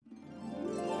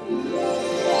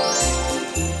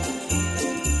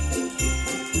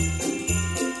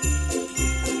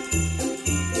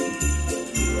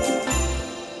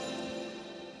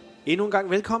Endnu en gang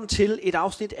velkommen til et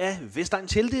afsnit af Vestegn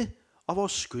Telte og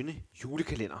vores skønne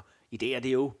julekalender. I dag er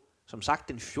det jo, som sagt,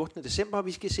 den 14. december, og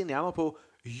vi skal se nærmere på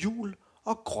Jul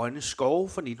og grønne skove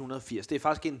fra 1980. Det er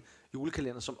faktisk en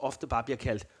julekalender, som ofte bare bliver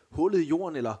kaldt Hullet i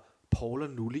jorden eller Poul og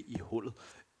Nulle i hullet.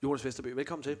 Jonas Vesterbø,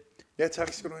 velkommen til. Ja,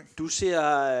 tak skal du have. Du ser,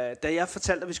 da jeg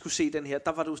fortalte, at vi skulle se den her,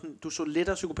 der var du sådan, du så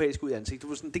lettere psykopatisk ud i ansigt. Du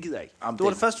var sådan, det gider jeg ikke. Det var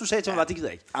det første, du sagde til mig, det gider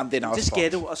jeg ikke. Jamen, den er det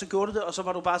skal du, og så gjorde du det, og så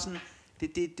var du bare sådan,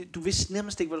 du vidste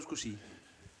nærmest ikke, hvad du skulle sige.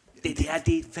 Det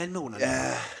er fandme underligt.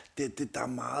 Ja, der er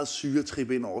meget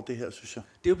syretrip ind over det her, synes jeg.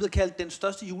 Det er jo blevet kaldt den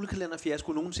største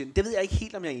julekalenderfiasko nogensinde. Det ved jeg ikke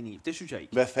helt, om jeg er enig i. Det synes jeg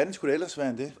ikke. Hvad fanden skulle det ellers være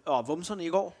end det? Og Vumserne i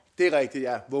går. Det er rigtigt,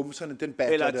 ja. Vumserne, den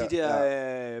battler eller de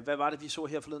der, hvad var det, vi så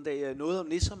her forleden dag? Noget om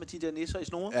nisser med de der nisser i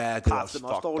snore. Ja, det var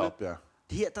fucked up, ja.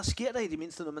 Det her, der sker der i det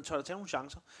mindste, når man tør at tage nogle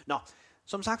chancer. Nå,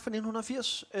 som sagt fra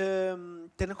 1980.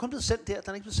 Den er kun blevet sendt der. Den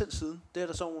er ikke blevet sendt siden. Det er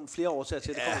der så nogle flere årsager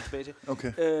til. Det kommer tilbage til.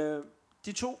 Okay.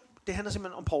 De to, det handler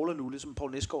simpelthen om Poul og Nulle, som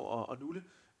Poul Nesgaard og Nulle,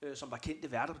 som var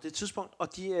kendte værter på det tidspunkt.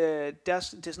 Og det er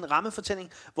sådan en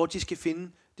rammefortælling, hvor de skal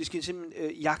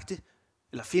simpelthen jagte,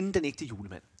 eller finde den ægte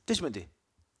julemand. Det er simpelthen det.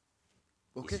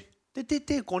 Okay.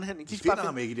 Det er grundhandling. De finder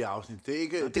ham ikke i det afsnit. Det er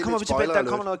ikke. Det kommer vi tilbage. Der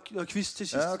kommer noget quiz til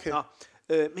sidst. Ja, okay.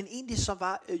 Men egentlig så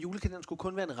var julekalenderen skulle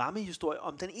kun være en rammehistorie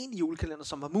om den egentlige julekalender,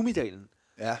 som var Mumidalen.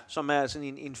 Ja. Som er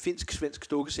sådan en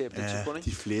finsk-svensk dukkeserie på det tidspunkt, ikke?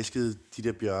 De flæskede de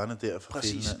der bjørne der fra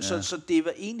præcis. Finland. Ja. Så det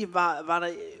var egentlig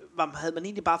havde man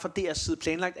egentlig bare fra deres side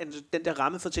planlagt, at den der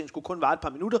rammefortælling skulle kun vare et par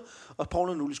minutter, og Poul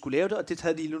og Nulle skulle lave det, og det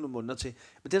havde de nogle måneder til.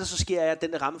 Men det der så sker er, at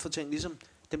den der rammefortælling ligesom,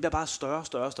 den bliver bare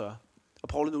større. Og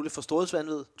Poul og Nulle får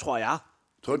storhedsvanvid, tror jeg.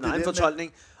 Tror du, det er en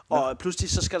fortolkning. Og pludselig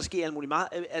så skal der ske alt muligt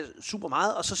super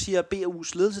meget, og så siger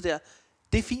BAU's ledelse der,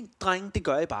 det er fint, drenge, det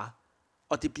gør I bare.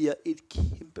 Og det bliver et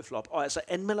kæmpe flop. Og altså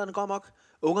anmelderne går amok.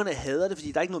 Ungerne hader det,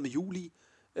 fordi der er ikke noget med jul i.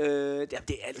 Der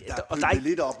er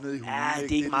lidt op nede i hulen. Ja,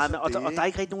 det er ikke meget. Og der er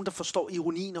ikke rigtig nogen, der forstår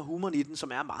ironien og humoren i den,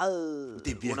 som er meget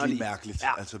det er virkelig underlig. Mærkeligt.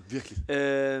 Ja. Altså virkelig.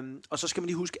 Og så skal man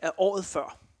lige huske, at året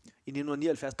før, i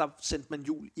 1979, der sendte man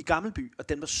jul i Gammelby, og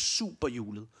den var super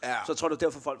julet. Ja. Så jeg tror, det var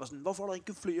derfor folk var sådan, hvorfor er der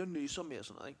ikke flere nisser med?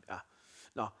 Sådan noget, ikke? Ja.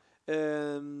 Nå.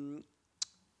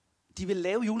 De ville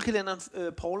lave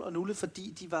julekalenderen, Poul og Nulle,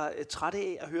 fordi de var trætte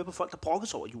af at høre på folk, der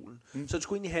brokkede over julen. Så det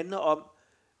skulle egentlig handle om,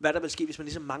 hvad der ville ske, hvis man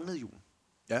ligesom manglede julen.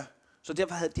 Ja. Så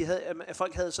derfor at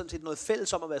folk havde sådan set noget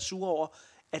fælles om at være sure over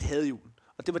at have julen.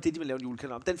 Og det var det, de ville lave en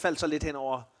julekalender om. Den faldt så lidt hen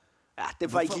over. Ja,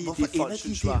 det var ikke lige det, folk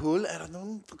synes var. Det hul? Er der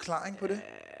nogen forklaring på det?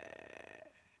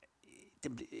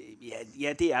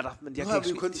 Ja, det er der. Men jeg nu har vi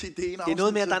jo kun set det ene. Det er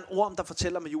noget med, at der er en orm, der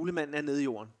fortæller, at julemanden er nede i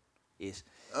jorden. Yes.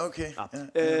 Okay.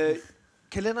 Ja.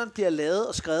 Kalenderen bliver lavet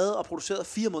og skrevet og produceret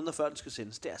 4 måneder før den skal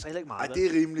sendes. Det er altså heller ikke meget. Nej,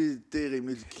 det er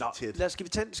rimelig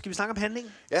tæt. Skal vi snakke om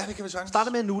handlingen? Ja, det kan vi sagtens.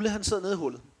 Starter med at Nulle, han sidder nede i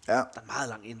hullet. Ja. Der er en meget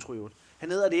lang intro i øvrigt.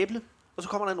 Han æder et æble, og så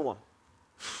kommer der en orm.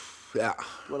 Ja.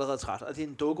 Du er allerede træt, og det er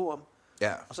en dukkeorm.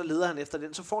 Ja. Og så leder han efter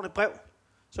den, så får han et brev.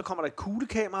 Så kommer der et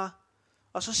kuglekamera,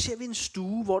 og så ser vi en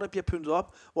stue, hvor der bliver pyntet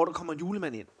op, hvor der kommer en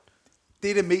julemand ind.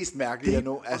 Det er det mest mærkelige, jeg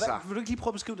nu. Altså. Vil du ikke lige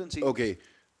prøve at beskrive den ting? Okay.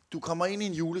 Du kommer ind i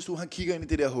en julestue, han kigger ind i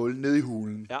det der hul, nede i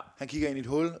hulen. Ja. Han kigger ind i et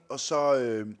hul, og så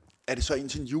er det så ind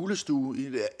til en julestue i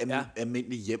et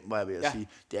almindeligt hjem, var jeg ved at sige.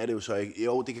 Det er det jo så ikke.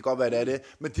 Jo, det kan godt være, det er det.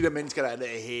 Men de der mennesker, der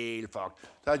er helt fucked.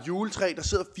 Der er et juletræ, der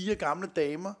sidder 4 gamle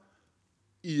damer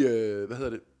i,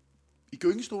 i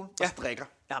gyngestolen og strikker.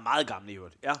 Jeg er meget gammel i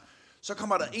øvrigt. Ja. Så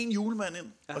kommer der en julemand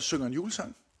ind og synger en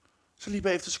julesang. Så lige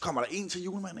bagefter, så kommer der en til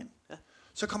julemand ind. Ja.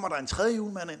 Så kommer der en tredje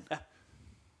julemand ind. Ja.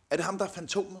 Er det ham, der er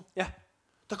fantomet? Ja.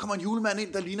 Der kommer en julemand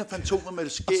ind, der ligner fantomet med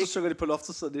det skæg. Og så synger de på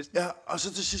loftet, sidder næsten. Ja, og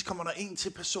så til sidst kommer der en til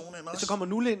person ind også. Så kommer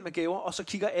Nulle ind med gaver, og så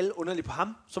kigger alle underligt på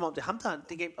ham, som om det er ham, der har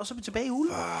det game. Og så er vi tilbage i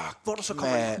hulen, hvor der så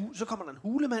kommer der en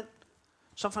hulemand,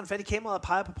 som får en fat i kameraet og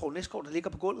peger på Poul Nesgaard, der ligger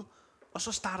på gulvet. Og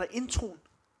så starter introen.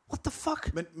 What the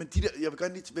fuck? Men de der, jeg vil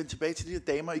gerne lige vende tilbage til de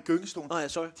der damer i gyngestolen. Ja,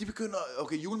 sorry. De begynder,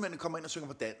 julemændene kommer ind og synger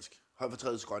på dansk.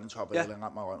 Højfortrædets grønne top, eller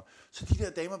ramt mig røven. Så de der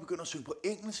damer begynder at synge på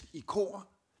engelsk i kor.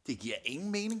 Det giver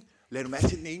ingen mening. Lad du mærke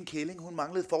til den ene kælling, hun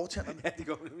manglede fortænderne. Ja, det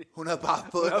går nemlig. Hun har bare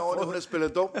fået en ordentlig, hun har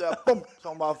spillet dumt der, bum, så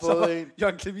hun bare fået en.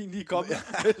 Jørgen Clevin lige kom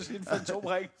med sin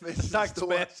fantomring. Tak til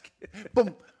mask. Bum.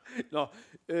 Nå,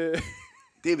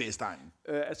 det er Vestegnen.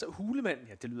 Altså hulemanden,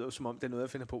 ja, det lyder jo som om det er noget, jeg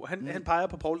finder på. Han peger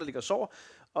på Poul, der ligger og sover,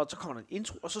 og så kommer der en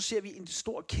intro, og så ser vi en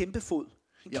stor kæmpe fod.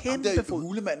 Kæmpe fod.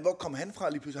 Hulemanden, hvor kom han fra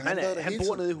lige pludselig? Han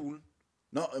bor nede i hulen.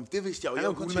 Nå, det vidste jeg jo. Han er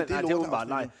jo hulemand, nej, det er åbenbart,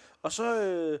 nej. Og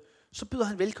så byder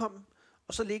han velkommen,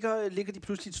 og så ligger de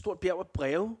pludselig et stort bjerg af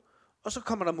breve, og så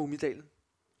kommer der Mumidalen.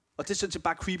 Og det er sådan set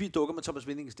bare creepy dukker med Thomas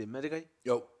Windings stemme, er det ikke rigtigt?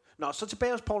 Jo. Nå, så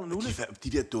tilbage hos Poul og Nulle. De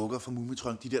der dukker fra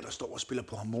Mumitrold, de der står og spiller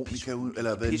på harmonika,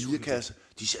 eller hvad, lirekasse,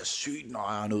 de ser sygt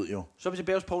nøjere ud, jo. Så er vi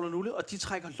tilbage hos Poul og Nulle, og de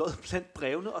trækker lod blandt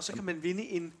brevene, og så kan man vinde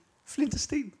en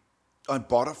flintesten. Og en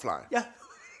butterfly. Ja.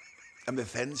 Jamen, hvad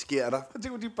fanden sker der? Og det er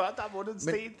jo de børn, der har vundet en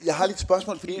sten. Men jeg har lidt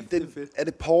spørgsmål, fordi er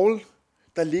det Poul,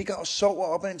 der ligger og sover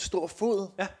op ad en stor fod?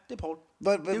 Ja, det er Poul.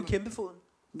 Det er jo kæmpefoden.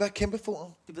 Hvad er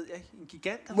kæmpefoden? Det ved jeg ikke. En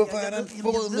gigant. Hvorfor er der en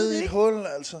fod nede i et hul,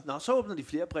 altså? Nå, så åbner de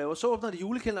flere breve. Så åbner de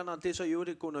julekalenderen, og det er så jo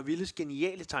det Gunnar Willes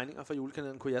geniale tegninger fra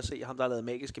julekalenderen, kunne jeg se. Ham, der har lavet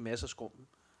magiske masser af skrumpen.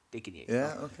 Det er genialt.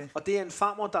 Ja, okay. Og det er en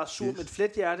farmor, der er sur med et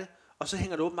flet-hjerte, og så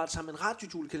hænger det åbenbart sammen med en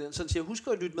radiojulekalender, så han siger, husk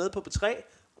at lytte med på B3.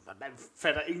 Man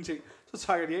fatter ingenting. Så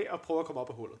trækker de af og prøver at komme op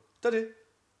af hullet. Det er det.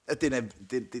 At den er,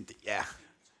 ja.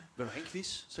 Vil du have en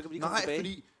quiz? Så kan vi lige komme tilbage.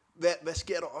 Fordi, hvad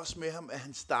sker der også med ham, at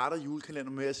han starter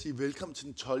julekalenderen med at sige, velkommen til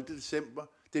den 12. december.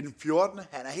 Det er den 14.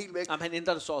 Han er helt væk. Jamen, han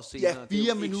ændrer det så også senere. Ja,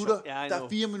 4 minutter. Der er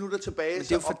 4 minutter tilbage,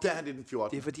 så opdager han det den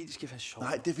 14. Det er fordi, det skal være sjovt.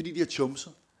 Nej, det er fordi, de har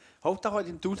chumset. Hov, der røg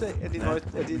din dude af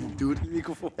din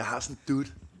mikrofon. Jeg har sådan en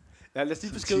dude. Ja, lad os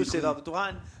lige beskrive setup. Du har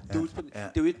en dude. Ja.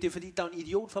 Det er fordi, der er en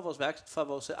idiot fra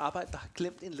vores arbejde, der har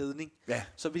glemt en ledning. Ja.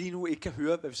 Så vi lige nu ikke kan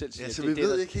høre, hvad vi selv siger. Ja, så vi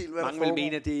ved ikke helt, hvad der foregår. Mange vil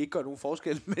mene, at det ikke gør nogen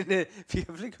forskel, men vi kan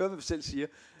vel ikke høre, hvad vi selv siger.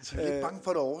 Så vi er lidt bange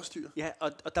for, at det overstyr. Ja,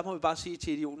 og der må vi bare sige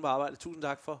til idioten på arbejde, tusind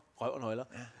tak for røv og nøgler.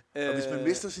 Ja. Og hvis man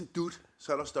mister sin dude,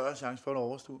 så er der større chance for, at det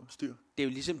overstyr. Det er jo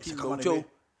ligesom din mojo.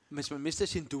 Hvis man mister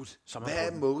sin dude, så hvad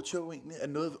er mojo egentlig? Er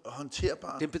noget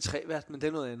håndterbart? Det er en betrævært, men det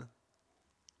er noget andet.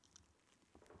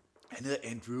 Han hedder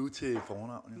Andrew til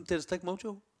fornavn. Det er da ikke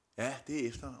mojo. Ja, det er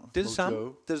efternavn. Det er det samme.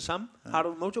 Det er det samme. Ja. Har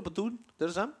du mojo på duden? Det er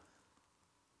det samme.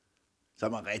 Så er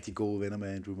man rigtig gode venner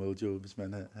med Andrew Mojo, hvis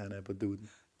han er på duden.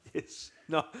 Yes.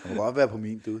 Nå. Han må godt være på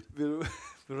min dude. Vil du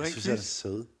have en quiz? Jeg synes,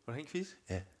 sød. Vil du have en quiz?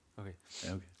 Ja. Okay.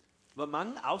 Ja, okay. Hvor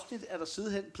mange afsnit er der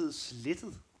sidenhen blevet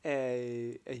slettet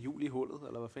af Jul i hullet,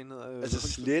 eller hvad fanden hedder?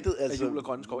 Altså slettet? Af Jul og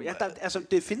Grønne Skov. Ja,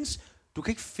 det findes. Du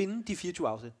kan ikke finde de 24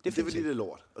 afsnit. Det er fordi, det er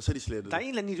lort, og så er de slettet. Der er en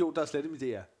eller anden idiot, der har slettet med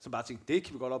det som bare tænker, det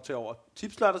kan vi godt optage over.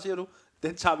 Tipslørter, siger du?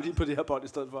 Den tager vi lige på det her bånd i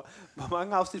stedet for. Hvor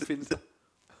mange afsnit findes der?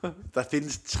 Der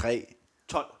findes 3.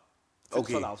 12.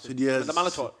 Okay, så de har, men der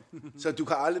mangler 12. Så du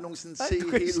kan aldrig nogensinde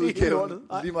se helt udgaven.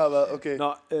 Lige meget hvad, okay.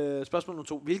 Nå, spørgsmål nummer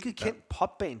 2. Hvilket kendt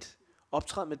popband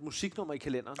optræder med et musiknummer i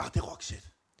kalenderen? Det er Roxette.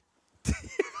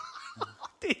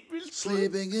 Det er vildt.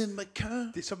 Sleeping in my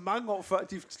car. Det er så mange år før,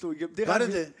 de slog igennem. Det er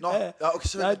det? Nå, ja, okay,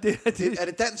 så nej, er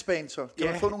det dansk band så? Kan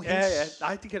man få nogle hits? Ja.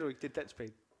 Nej, det kan du ikke. Det er dansk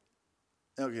band.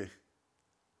 Okay.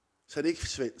 Så er det ikke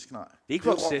svensk, nej. Det er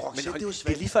ikke Roxette, men det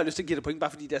er lige før, jeg har lyst til at give dig point,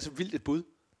 bare fordi det er så vildt et bud.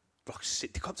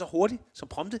 Roxette, det kom så hurtigt, så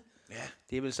prompte. Ja.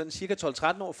 Det er vel sådan cirka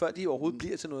 12-13 år før, de overhovedet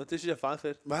bliver til noget. Det synes jeg er meget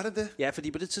fedt. Var det? Ja,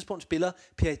 fordi på det tidspunkt spiller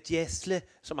Per Gessle,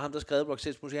 som er ham, der har skrevet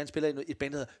Roxettes musik, han spiller i et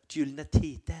band, der hedder Gyllene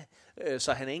Teta.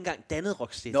 Så han er ikke engang dannet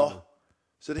Roxette. Nå,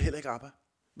 så er det heller ikke ABBA.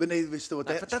 Men hvis det var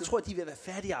dansk. Nej, for der tror jeg, de vil være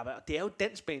færdige ABBA. Og det er jo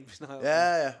dansk band, vi snakker om.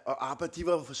 Ja, og ABBA, de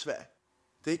var jo for svært.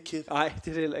 Det er ikke Kid. Nej, det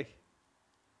er det heller ikke.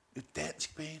 Et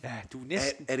dansk band? Ja, du er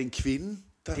næsten. Er det en kvinde,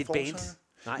 der det er et band.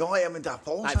 Nej. Nå ja, men der er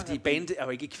forsanger. Nej, fordi bandet er jo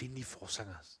ikke kvindelige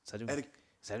forsanger. Så er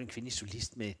det en kvindelig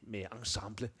solist med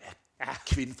ensemble. Ja.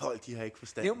 Kvindefolk, de har ikke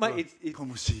forstand på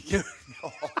musik.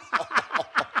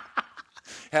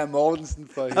 Herr Mortensen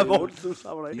for Herr Mortensen,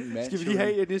 skal vi lige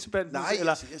have Nissebanden? Nej,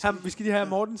 vi skal lige have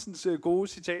Mortensens gode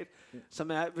citat,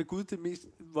 som er ved Gud det mest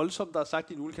voldsomme, der er sagt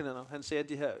i en julekalender. Han sagde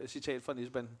det her citat fra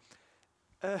Nissebanden.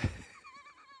 Er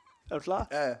du klar?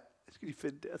 Ja. Jeg skal lige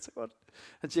finde det, er så godt.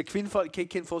 Han siger, kvindefolk kan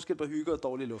ikke kende forskel på hygge og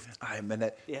dårlig luft. Nej, men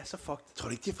ja, så fuck. Tror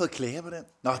du ikke, de har fået klager på den?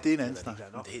 Nå, det er en anden snak.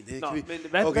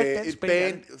 Okay, et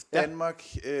band Danmark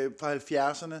fra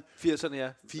 70'erne. 80'erne,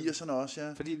 ja. 80'erne også,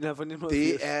 ja. Fordi den er fra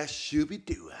 1980. Det er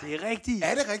Shubidua. Det er rigtigt.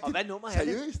 Er det rigtigt? Og hvad nummer er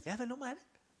det? Seriøst? Ja, hvad nummer er det?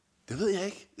 Det ved jeg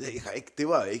ikke. Det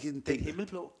var ikke en Den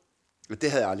himmelblå.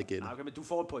 Det havde jeg aldrig gættet. Okay, men du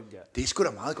får et point der. Det er sgu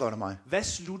da meget godt af mig. Hvad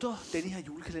slutter denne her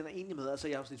julekalender egentlig med, altså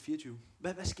i afsnit 24?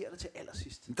 Hvad sker der til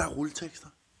allersidst? Der er rulletekster.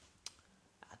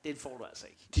 Ja, den får du altså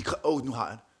ikke. Nu har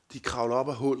jeg de kravler op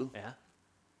af hullet. Ja,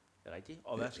 det er rigtigt.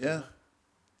 Og hvad sker der?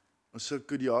 Og så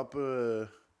går de op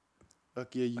og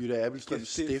giver Jytte Abelstrøm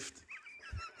stift.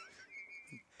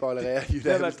 Bollerer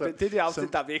Jytte Abelstrøm. Det er det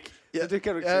afsnit, der er væk. Ja, det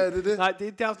kan du ikke se. Det er det. Nej, det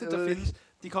er det afsnit, der findes.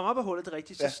 De kommer op af hullet, det er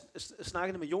rigtigt. Så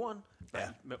snakker de med jorden. Ja,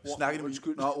 med ormen. Snakker de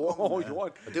med over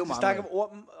jorden. Og det er jo de snakker om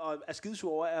ormen, og er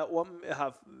skidesur over, at ormen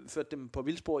har ført dem på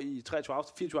vildspor i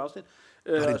 24 afsnit.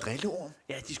 Var det en drilleorm?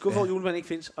 Ja, de skuffer over, at julemanden ikke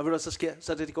findes. Og ved du, hvad så sker?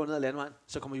 Så er det, de går ned ad landvejen,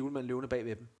 så kommer julemanden løvende bag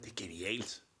ved dem. Det er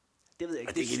genialt. Det ved jeg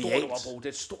ikke. Det er et stort ordbrug. Det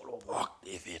er et stort ordbrug.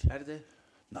 Det er fedt. Er det det?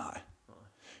 Nej.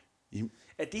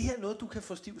 Er det her noget, du kan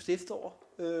få stiv stift over?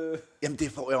 Jamen,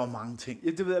 det får jeg jo mange ting. Ja,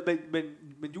 det ved jeg,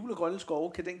 men Jul og Grønne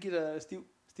Skove, kan den give dig stiv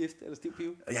stift eller stiv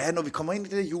pive? Ja, når vi kommer ind i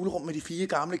det der julerum med de 4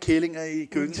 gamle kællinger i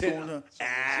gyngestolen. Ja,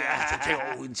 så tænker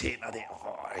jeg uden tænder der.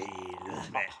 For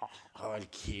helvede, mand. Hold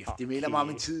kæft. Det minder mig om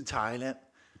en tid i Thailand.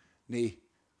 Nej,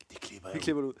 det klipper jeg. Det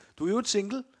klipper du ud. Du er jo et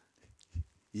single.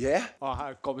 Ja. Og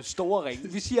går med store ringe.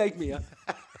 Vi siger ikke mere.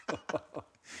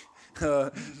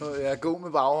 Jeg er god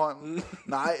med baghånden.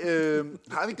 Nej,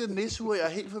 har vi ikke det næsure? Jeg er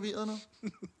helt forvirret nu.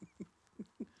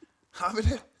 Har vi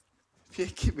det? Vi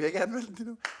har ikke anmeldt det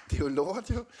nu. Det er jo lort,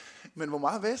 jo. Men hvor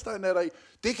meget Vestegn er der i?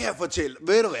 Det kan jeg fortælle.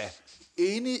 Ved du hvad?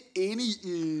 Inde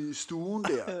i stuen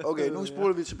der. Okay, nu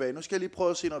spoler vi tilbage. Nu skal jeg lige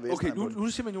prøve at se noget Vestegn. Okay, nu er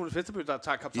det simpelthen Jonas Vesterbøl, der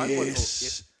tager kaptajnbrød på.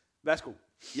 Yes. Værsgo.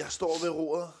 Jeg står ved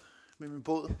roret med min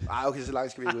båd. Nej, okay, så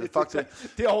langt skal vi ikke ud. Fuck det.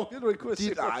 Det overgår du ikke kunne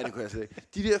se. Nej, det kunne jeg slet ikke.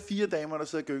 De der 4 damer, der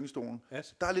sidder i gyngestolen,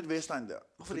 yes. Der er lidt Vestegn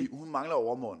der. Fordi hun mangler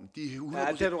overmunden. De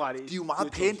er du ret i. De er jo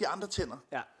meget pæne, de andre tænder.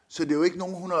 Ja. Så det er jo ikke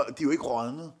nogen, de er jo ikke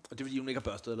rådne. Og det er fordi, hun ikke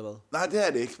har børstet, eller hvad? Nej, det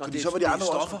er det ikke. Fordi så var de andre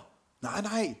stoffer. Også.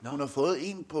 Nej. Hun har fået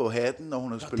en på hatten, når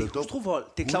hun har spillet dum. Det er hustruvold.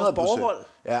 Det er Claus Borgervold.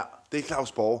 Ja, det er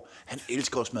Claus Borger. Han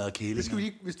elsker at smadre kælinger. Det skal vi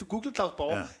lige, hvis du googler Claus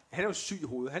Borger, han er jo syg i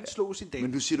hovedet. Han slog sin dame.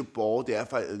 Men du siger du Borger, det er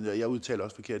faktisk, jeg udtaler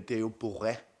også forkert, det er jo Boré.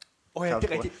 Ja, det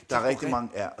er rigtigt. Der er rigtig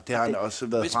mange, og det har han også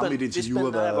været frem i et interview.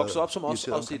 Hvis man er vokset op som os,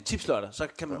 også et tipslørdag, så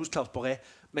kan man huske Claus Boré.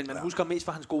 Men man husker mest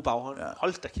for hans gode baghånd. Ja.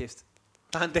 Hold da kæft.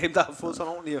 Der er en dame, der har fået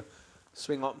sådan ordentligt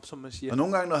sving om, som man siger. Og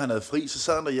nogle gange, når han havde fri, så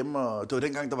sad han derhjemme, og det var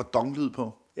dengang, der var donglyd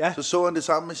på. Ja. Så han det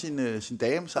sammen med sin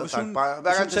dame, så han bare, hver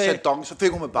gang han sagde dong, så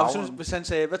fik hun med baghånden. Hvis han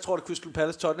sagde, hvad tror du, Crystal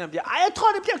Palace Tottenham bliver? Ej, jeg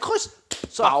tror, det bliver kryds.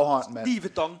 Så baghånd, mand. Lige ved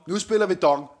dong. Nu spiller vi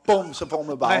dong. Bum, så får hun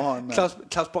med baghånden.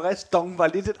 Claus Borés dong var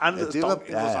lidt et andet dong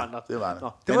end hos andre. Det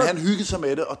var det. Men han hyggede sig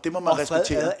med det, og det må man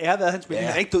respektere. Ære været hans minde.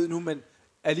 Han er ikke død nu, men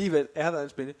alligevel ære været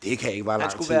hans minde. Det kan ikke være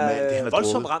lang tid, mand. Han skulle være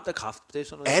voldsomt ramt af kræft. Det er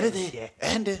sådan noget. Er det det? Ja. Er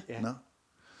han det?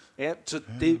 Ja, så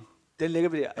den ligger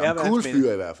vi der. Ja, en cool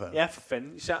fyr i hvert fald. Ja, for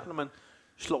fanden. Især når man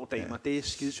slår damer. Ja. Det er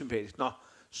skide sympatisk. Nå,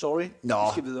 sorry. Vi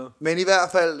skal videre. Men i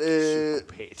hvert fald,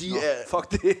 de er...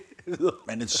 Fuck det.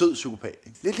 Men en sød psykopat.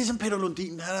 Ikke? Lidt ligesom Peter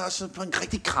Lundin. Han er også på en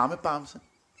rigtig krammebamse.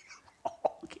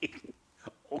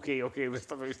 Okay,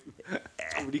 Vestervøsten.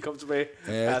 Skal vi lige komme tilbage?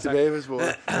 Ja, tilbage med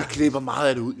sporet. Vi klipper meget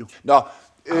af det ud, jo. Nå,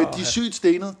 de sygt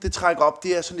stenede, det trækker op.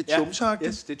 Det er sådan lidt chumsagtigt.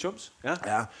 Yes, det er chums.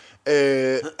 Ja.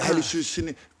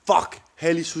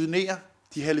 Hallucinere.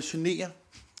 De hallucinerer.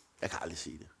 Jeg kan aldrig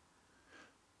sige det.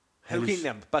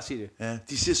 Bare sig det. Ja,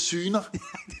 de ser syner.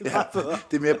 Det er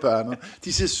det er mere børnet.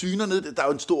 De ser syner ned. Der er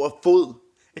jo en stor fod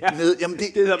ned. Jamen,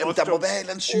 der må være et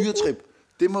eller andet syretrip.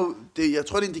 Jeg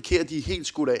tror, det indikerer, at de er helt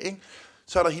skudt af. Ikke?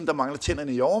 Så er der hende, der mangler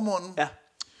tænderne i overmunden. Ja.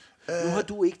 Nu har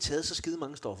du ikke taget så skide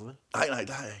mange stoffer, vel? Nej, det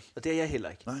har jeg ikke. Og det er jeg heller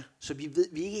ikke. Nej. Så vi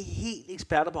er ikke helt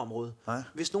eksperter på området. Nej.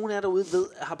 Hvis nogen af jer derude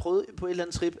har prøvet på et eller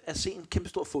andet trip at se en kæmpe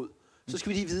stor fod, så skal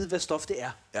vi lige vide, hvad stof det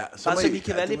er. Ja, så vi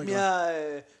kan være lidt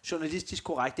mere journalistisk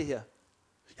korrekte her.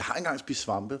 Jeg har engang spist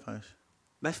svampe, faktisk.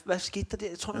 Hvad skete der der?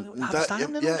 Jeg tror, har du snakket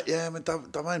om det? Ja, men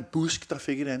der var en busk, der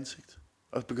fik et ansigt.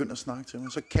 Og begyndte at snakke til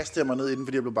mig. Så kastede jeg mig ned inden,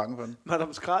 fordi jeg blev bange for den.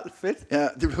 Madame Skrald, fedt. Ja,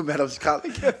 det blev Madame Skrald.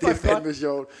 Det er fandme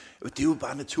sjovt. Det er jo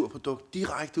bare naturprodukt.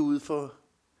 Direkte ude for...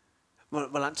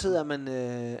 Hvor lang tid er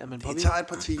man på? Det tager et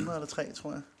par timer eller 3,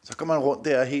 tror jeg. Så kommer man rundt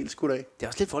der helt skudt af. Det er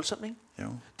også lidt voldsomt, ikke? Jo.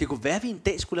 Det kunne være, at vi en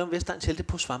dag skulle lave en Vestegn telte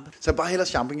på svampe. Så bare hellere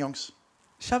champignons.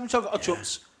 Champignons og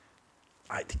chums.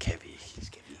 Nej, det kan vi ikke. Det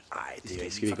skal vi ikke. Nej,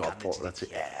 det skal vi ikke opfordre dig til.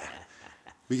 Ja.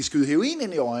 Vi kan skyde heroin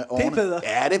ind i øjnene. Det er bedre.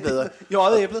 Ja, det er bedre. I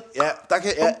øjeæblet. Ja, der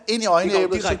kan ind i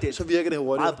øjenæblet, så virker det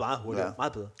hurtigt. Meget hurtigt. Ja.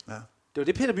 Meget bedre. Ja. Det var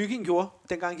det, Peter Mygind gjorde,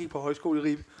 dengang han gik på højskole i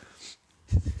Ribe.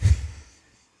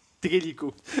 Det kan I lige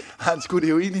gå. Han skød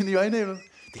heroin ind i øjenæblet.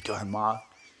 Det gjorde han meget.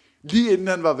 Lige inden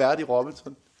han var vært i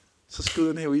Robinson, så skød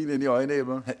han heroin ind i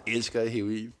øjenæblet. Han elsker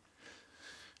heroin.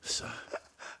 Så...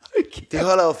 Det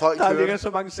holder jo folk kørende. Der ligger så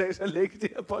mange sagsanlæg i det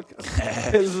her podcast.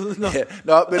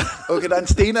 Nå, men okay, der er en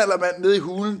stenaldermand nede i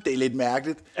hulen. Det er lidt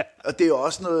mærkeligt. Ja. Og det er jo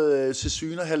også noget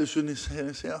syner,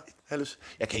 hallucinationer.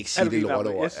 Jeg kan ikke sige det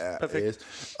lortord. Yes, perfekt.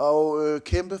 Yes. Og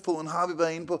kæmpefoden har vi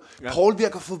været inde på. Ja. Paul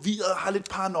virker forvirret og har lidt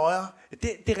paranoia.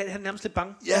 Det er han er nærmest lidt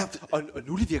bange. Ja. Og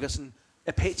Nulle virker sådan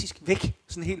apatisk væk.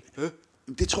 Sådan helt...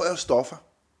 Det tror jeg er stoffer.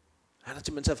 Han har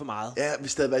simpelthen taget for meget. Ja,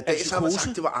 hvis det havde været i dag, så har man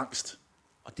sagt, det var angst.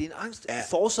 Og det er en angst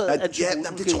forårsaget af psykosen. Ja,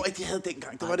 det tror jeg ikke, de havde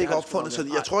dengang. Det var det ikke opfundet. Så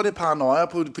jeg tror, det er paranoia,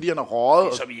 fordi han har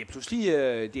røget. Så vi er pludselig...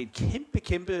 det er et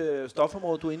kæmpe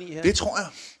stofområde, du er inde i her. Det tror jeg.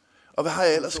 Og hvad har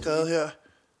jeg ellers skrevet her?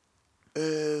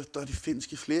 Der er de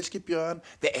finske flæskebjørn.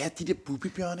 Hvad er de der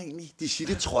bubibjørn egentlig? De siger,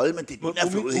 det er trold, men det ligner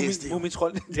flodheste.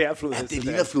 Mumitrold, det er flodheste. Ja, det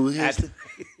ligner flodheste.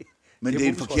 Men det er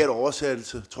en forkert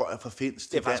oversættelse, tror jeg, fra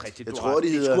finsk. Det er faktisk rigtigt. Jeg tror,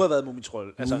 det skulle have været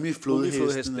Mumitrold. Altså,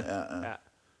 Mumiflodhesten. Ja.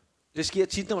 Det sker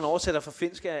tit, når man oversætter fra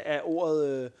finsk af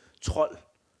ordet trold.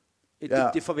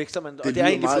 Det forveksler man. Og det er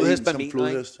egentlig flodhest, man mener.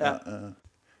 Flodhest. Ja.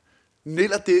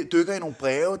 Niller dykker i nogle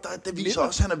breve, der viser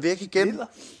også, at han er væk igen. Niller?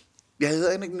 Jeg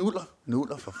hedder ikke Nuller.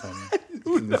 Nuller, for fanden.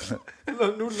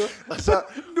 Nuller. Og så...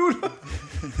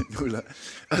 Nuller.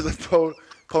 Altså,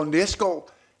 Poul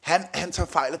Næsgaard, han tager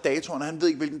fejl af datoren, han ved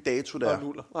ikke, hvilken dato det er.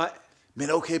 Nuller. Nej.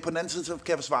 Men okay, på den anden side, så kan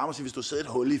jeg forsvare mig og sige, hvis du sidder et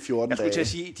hul i 14 dage... Jeg skulle til at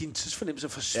sige, at din tidsfornemmelse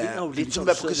forsvinder jo lidt. Det er ligesom at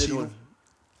være på casino.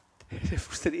 Det er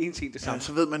fuldstændig en ting, det samme. Ja,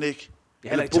 så ved man ikke.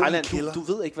 Jeg er i Thailand. Du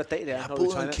ved ikke, hvad dag det er, når du er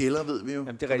i Thailand. Jeg har boet i en kælder, ved vi jo.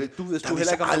 Jamen, det er rigtigt. Du ved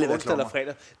heller ikke, om det er onsdag eller fredag.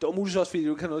 Det var muligvis også, fordi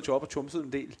du ikke har noget job og tumset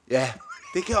en del. Ja,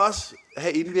 det kan også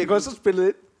have indvirkning. Det kan også have spillet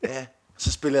ind. Ja,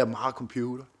 så spiller jeg meget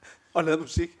computer. Og lavet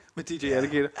musik med DJ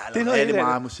Alligator. Ja, det er noget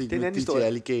meget musik med DJ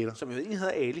Alligator. Som jo egentlig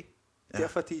hedder Ali.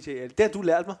 Derfor DJ Alligator. Det har du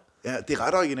lært mig. Ja, det er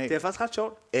ret originalt. Det er faktisk ret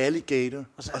sjovt. Alligator.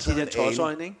 Og så de der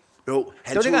tosøjne, ikke? Jo.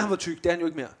 Det var dengang, han var tyk. Det er han jo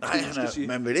ikke mere. Nej,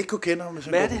 man vil ikke kunne kende ham.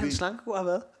 Hvad er det, hans slankekur har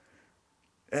været?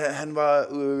 Han var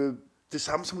det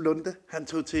samme som Lunde. Han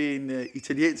tog til en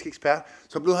italiensk ekspert.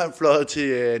 Så blev han fløjet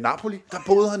til Napoli. Der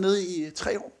boede han nede i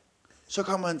 3 år. Så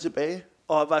kom han tilbage.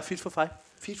 Og var fit for fej?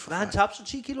 Fit for fej. Var han tabt så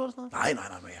 10 kilo eller sådan noget?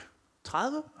 Nej, mere.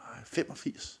 30? Nej,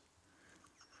 85.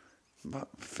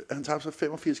 Han tabte så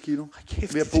 85 kilo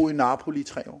ved at bo i Napoli i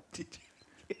 3 år.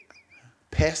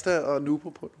 Pasta og nubo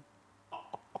på den.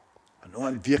 Og nu er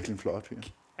han virkelig en flot fyr.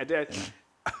 Ja, det er...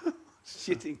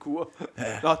 Shit, det er en kur.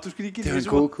 Ja. Nå, du skal lige give den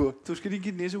nisseur. Du skal lige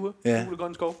give den nisseur. Ja.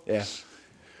 Grøn skov. Ja.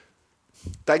 Der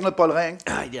er ikke noget bollerering.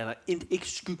 Nej, det er der ikke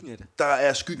skyggen af det. Der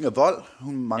er skyggen af vold.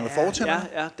 Hun mangler fortænder.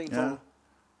 Ja, den får.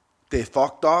 Det er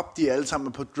fucked up. De er alle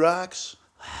sammen på drugs.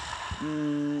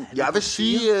 Jeg vil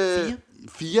sige...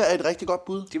 4 er et rigtig godt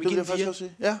bud. Skal vi give den 4?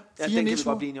 Sige. Ja, 4 den kan vi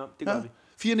godt blive enige om. Det gør vi.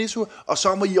 4 nisseur. Og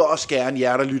så må I også gerne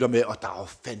jer, der lytter med. Og der er jo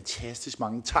fantastisk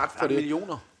mange. Tak for det.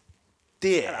 Millioner.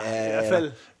 Det er... I hvert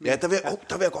fald. Ja,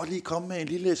 der vil jeg godt lige komme med en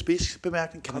lille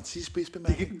spidsbemærkning. Kan man sige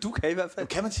spidsbemærkning? Du kan i hvert fald.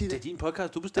 Kan man sige det? Det er din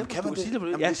podcast, du bestemmer. Kan man sige det på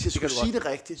det? Ja, hvis jeg skulle sige det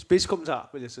rigtigt. Spidskommentar,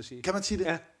 vil jeg så sige. Kan man sige det?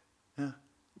 Ja.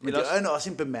 Men det er også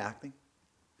en bemærkning.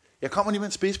 Jeg kommer lige med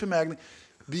en spidsbemærkning.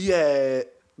 Vi har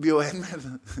jo anmeldt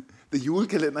The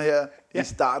Julekalender her i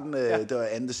starten, det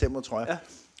var 2. december, tror jeg. Ja.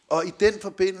 Og i den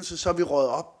forbindelse, så er vi røget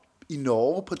op i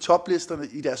Norge på toplisterne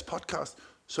i deres podcast,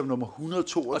 som nummer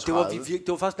 132. Og det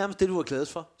var faktisk nærmest det, du var glad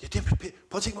for. Ja,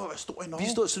 prøv at tænke mig at være stor i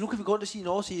Norge. Så nu kan vi gå rundt og sige i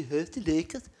Norge og sige, det er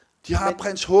lækkert. De har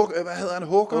prins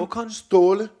Håkon,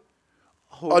 Ståle,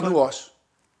 og nu også.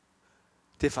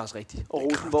 Det er faktisk rigtigt. Og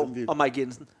Rosenborg og Mike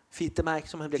Jensen. Fitte Mike,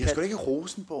 som han bliver kaldt. Det er sgu ikke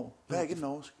Rosenborg. Hvad er ikke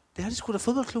norsk? Det har de sgu da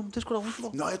fodboldklubben. Det er sgu da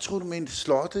Rosenborg. Nå, jeg troede, du mente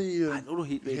slottet i Nej, nu er du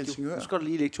helt væk. Helsingør. Nu skal du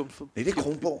lige lægge tums for. Nej, det er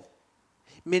Kronborg.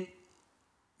 Men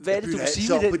hvad er det, du vil sige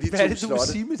med den? Hvad er det, du vil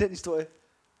sige med den historie?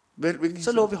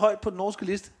 Så lå vi højt på den norske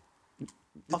liste.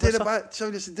 Det er da bare, så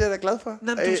vil jeg sige, det er jeg da glad for.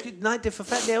 Nej, det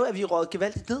forfærdelige er jo, at vi røget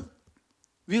gevaldigt ned.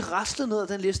 Vi raslede ned af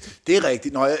den liste. Det er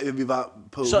rigtigt. Nå, vi var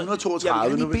på 132.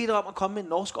 Jeg vil lige bede dig om at komme med en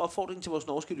norsk opfordring til vores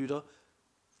norske lyttere.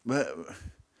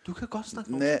 Du kan godt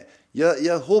snakke norsk. Nej,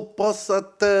 jeg håber,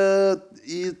 at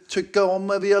I tykker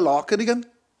om, at vi har laget igen.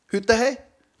 Hytte hej.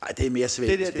 Nej, det er mere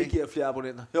svensk. Det giver flere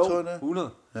abonnenter. Jo, 100.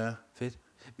 Ja. Fedt.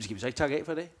 Men skal vi så ikke takke af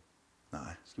for i dag? Nej.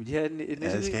 Skal vi lige have et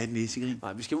nissegrin? Ja, vi skal have et nissegrin.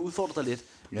 Nej, vi skal udfordre dig lidt.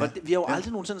 Ja. Vi har jo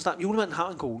aldrig nogensinde snakket. Julemanden har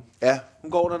en kone. Ja.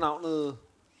 Hun går under navnet...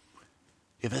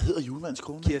 Ja, hvad hedder julemandens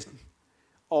kone? Kirsten.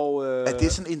 Og, er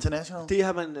det sådan international? Det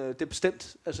har man det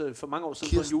bestemt, altså for mange år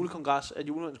siden på en julekongres, at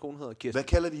julemandens kone hedder Kirsten. Hvad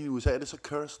kalder de i USA? Er det så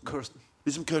Kirsten?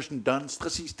 Ligesom Kirsten Dunst?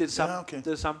 Præcis, det er det samme. Ja, okay. Det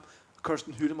er det samme.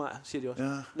 Kirsten Hyttemeier, siger de også.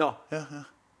 Ja. Nå. Ja.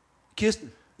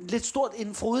 Kirsten. Lidt stort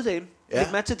en frodedame. Ja.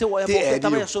 Læg mærke til det ord, jeg brugte. Der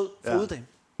var jeg sød. Frodedame.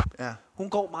 Ja. Hun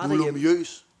går meget derhjemme.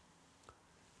 Volumøs.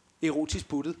 Erotisk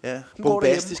puttet. Ja. Hun går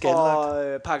derhjemme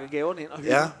og pakker gaverne ind og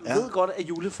hylder. Ja. Ved godt, at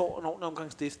Jule får en ordentlig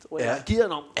omgangsstift. Og jeg giver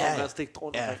en omgangsstift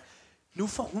rundt omkring. Nu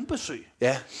får hun besøg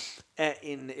af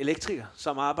en elektriker,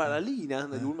 som arbejder lige i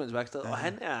nærheden af julemandens værksted. Og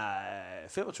han er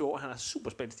 25 år. Han er super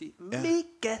spændstig.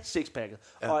 Mega sixpacket.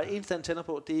 Og eneste han tænder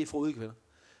på, det er frodige kvinder.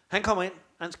 Han kommer ind.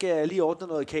 Han skal lige ordne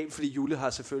noget kabel, fordi Jule har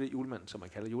selvfølgelig julemanden, som man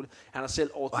kalder Jule. Han har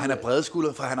selv ordnet... Og han er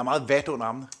bredskulder, for han har meget vat under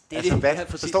armene. Det er det. Vat.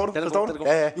 Forstår du?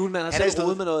 Ja. Julemanden har selv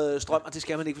rodet med noget strøm, og det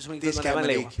skal man ikke, hvis man ikke ved, hvad man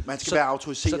laver. Man skal være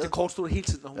autoriseret. Så det kortstuder hele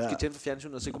tiden, når hun skal tænde for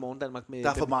fjernsynet og se Godmorgen Danmark med... Der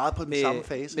er for meget på den samme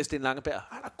fase. Med Sten Langeberg.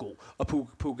 Han er god. Og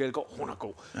Puk Elgård, hun er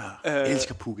god. Jeg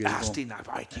elsker Puk Elgård. Ja, Sten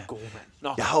Langeberg er rigtig god,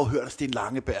 mand. Jeg har jo hørt, at Sten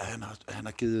Langeberg, han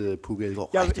har givet Puk Elgård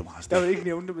rigtig meget. Jeg vil ikke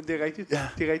nævne det, men det er rigtigt.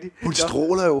 Det er rigtigt. Hun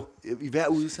stråler jo i hver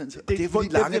udsendelse. Det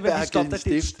Langeberg har givet en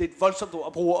stift. Det er et voldsomt ord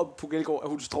at bruge om Puk Elgård, at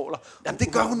hun stråler. Jamen,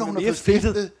 det gør hun, når hun har fået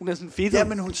stiftet. Hun er sådan fedtet. Ja,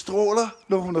 men hun stråler,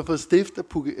 når hun har fået stiftet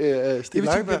Stig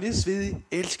Langeberg. Det er svedig.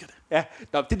 Elsker det. Ja,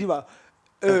 det de var.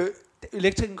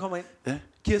 Elektrikeren kommer ind. Ja.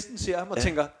 Kirsten ser ham og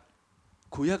tænker,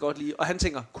 kunne jeg godt lide? Og han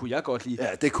tænker, kunne jeg godt lide?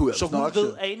 Ja, det kunne jeg. Så hun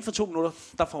ved, at inden for 2 minutter,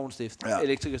 der får hun stift. Ja.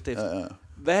 Elektrikerstift.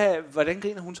 Ja. Hvordan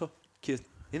griner hun så, Kirsten?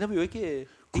 Hende har vi jo ikke...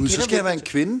 Gud, så skal jeg være en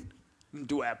kvinde.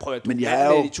 Du er prøvet, men jeg er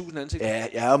jo i 1000 ansigter. Ja,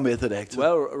 jeg er jo method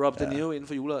actor. Rob De Niro inden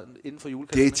for julekalenderen.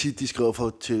 Det er tit, de skriver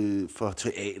for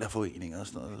teaterforeninger og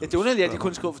sådan noget. Ja, det er underligt, at de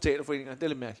kun skriver for teaterforeninger. Det er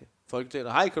lidt mærkeligt.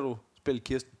 Folketeater. Hej, kan du spille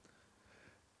Kirsten?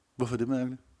 Hvorfor er det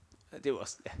mærkeligt? Ja, det er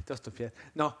også, det er også pjat.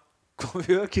 Nå, kunne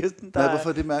vi høre Kirsten, Nej, hvorfor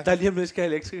er det mærkeligt? Der lige om lidt skal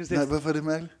have elektrikerstift. Nej, hvorfor er det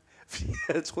mærkeligt? Fordi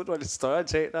jeg troede, det var lidt større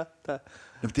teater. Jamen,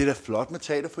 det er da flot med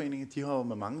teaterforeninger. De har jo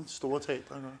med mange store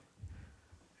teatre.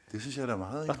 Det synes jeg, der er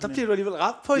meget. Og der bliver du alligevel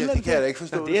ret på. Ja, det kan jeg da ikke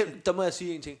forstå. Der må jeg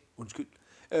sige en ting. Undskyld.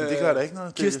 Men det gør der ikke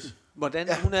noget. Kirsten,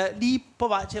 hun er lige på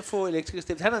vej til at få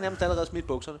elektrikerstift. Han har nærmest allerede smidt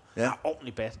bukserne. Ja. Har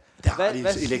ordentligt bat. Der har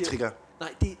de elektriker.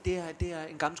 Nej, det er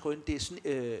en gammel skrøn. Det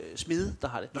er smide, der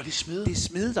har det. Nå, det er smide? Det er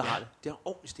smide, der har det. Det er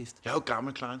ordentligt stift. Jeg er jo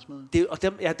gammel kleinsmed. Det er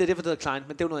derfor, det hedder klein,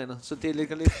 men det er jo noget andet. Så det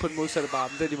ligger lidt på den modsatte bar,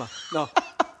 men det er lige meget. Nå.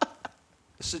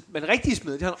 Så, men rigtige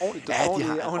smide, de har en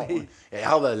ordentlig... Ja, jeg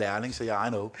har jo været lærling, så jeg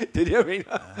know. Det er det, jeg mener.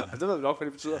 Ja. Det ved vi nok, hvad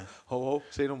det betyder. Hov,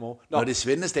 se no more. Når det er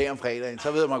Svendes dag om fredagen,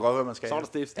 så ved man godt, hvad man skal. Så er der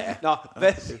stift. Ja. Nå,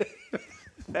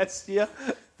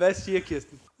 hvad siger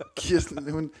Kirsten?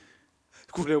 Kirsten, hun...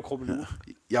 Skulle lave krummelure.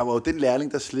 Ja. Jeg var jo den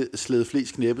lærling, der sled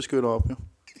flest knæbeskytter op, jo.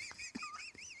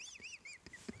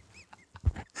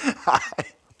 Nej.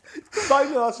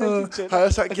 Støjlede også har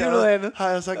jeg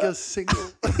sagt, jeg er single?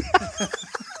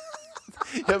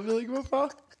 Jeg ved ikke,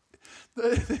 hvorfor.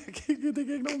 Det kan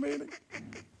ikke nogen mening.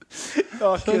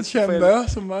 Sådan en charmeur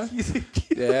som mig.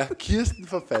 Ja, Kirsten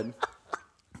for fanden.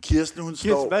 Kirsten, hun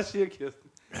står... Hvad siger Kirsten?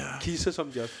 Ja. Kisser som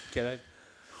job, kalder jeg.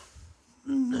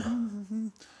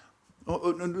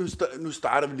 Nu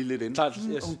starter vi lige lidt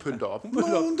ind. Hun pynter op.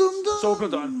 Så åbner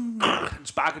døren. Han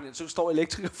sparker ind, så står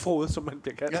elektrikerfrode, som man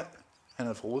bliver kaldt. Ja, han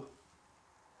er frode.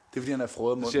 Det er, fordi han er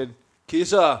frode af munden. Siger han,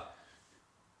 kisser,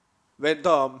 vent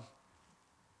om.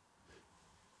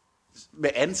 Med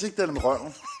ansigt eller med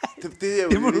røven? Det er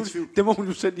jo lidt tvivl. Det må hun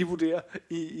jo selv lige vurdere.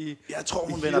 Jeg tror,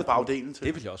 hun vender bagdelen til.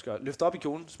 Det vil jeg også gøre. Løft op i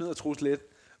kjolen, smider trus lidt.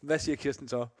 Hvad siger Kirsten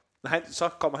så? Så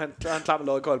kommer han klar med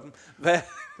loddekolben. Hvad?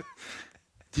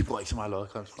 De bruger ikke så meget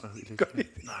loddekolben.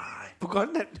 Nej. På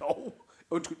Grønland? Jo.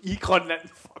 Undskyld, i Grønland.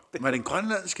 Fuck det. Men er det en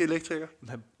grønlandsk elektriker?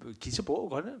 Han kisser på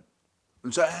Grønland.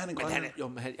 Men så er han en grønlandsk.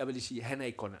 Jeg vil lige sige, han er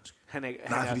ikke grønlandsk.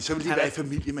 Nej, fordi så vil de være i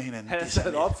familie med hinanden. Han er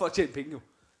sat op for at tjene penge jo.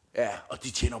 Ja, og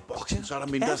de tjener boksen, så er der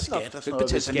mindre skat og sådan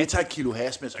noget. Hvis han lige tager et kilo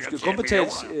has med, så kan du kun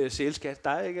betale sælskat.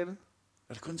 Der er ikke andet.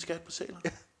 Er det kun skat på sæler? Ja.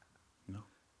 No.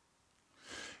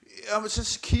 Ja, men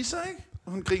så kisser, ikke?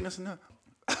 Og hun griner sådan her.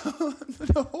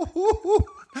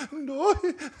 Nå,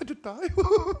 er det dig?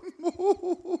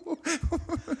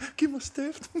 Giv mig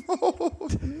stift.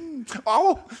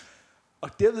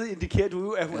 Og derved indikerer du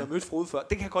jo, at hun har mødt Frode før. Det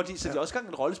kan jeg godt lide, så det er også gang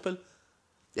et rollespil.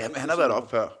 Ja, men han har været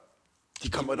op før. De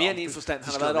kommer mere end en forstand.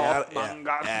 Han har været deroppe mange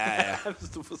gange. Ja. Hvis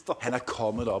du forstår. Han er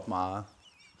kommet op meget.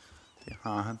 Det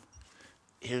har han.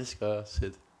 Elsker at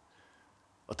sætte.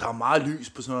 Og der er meget lys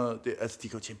på sådan noget. Altså, de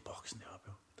går til en boksen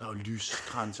deroppe. Der er jo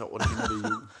lysgrænser over det, når det er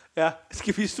jul. Ja,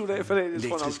 skal vi slutte af for det?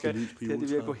 Elektriske lys på juletræet.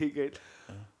 Det vil gå helt galt.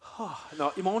 Ja.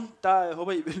 Nå, i morgen, der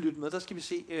håber I vil lytte med. Der skal vi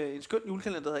se en skøn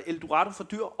julekalender, der hedder Eldorado for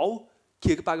dyr og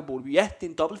Kirkebakke Boligby. Ja, det er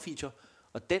en dobbelt feature.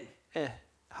 Og den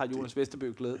har Jonas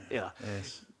Vesterbø glædet. Eller,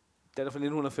 den er fra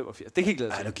 1985. Det kan I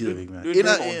glæde sig. Nej, nu gider vi ikke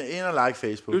mere. Ind og like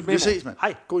Facebook. Vi ses, mand.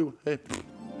 Hej. God jul. Hej.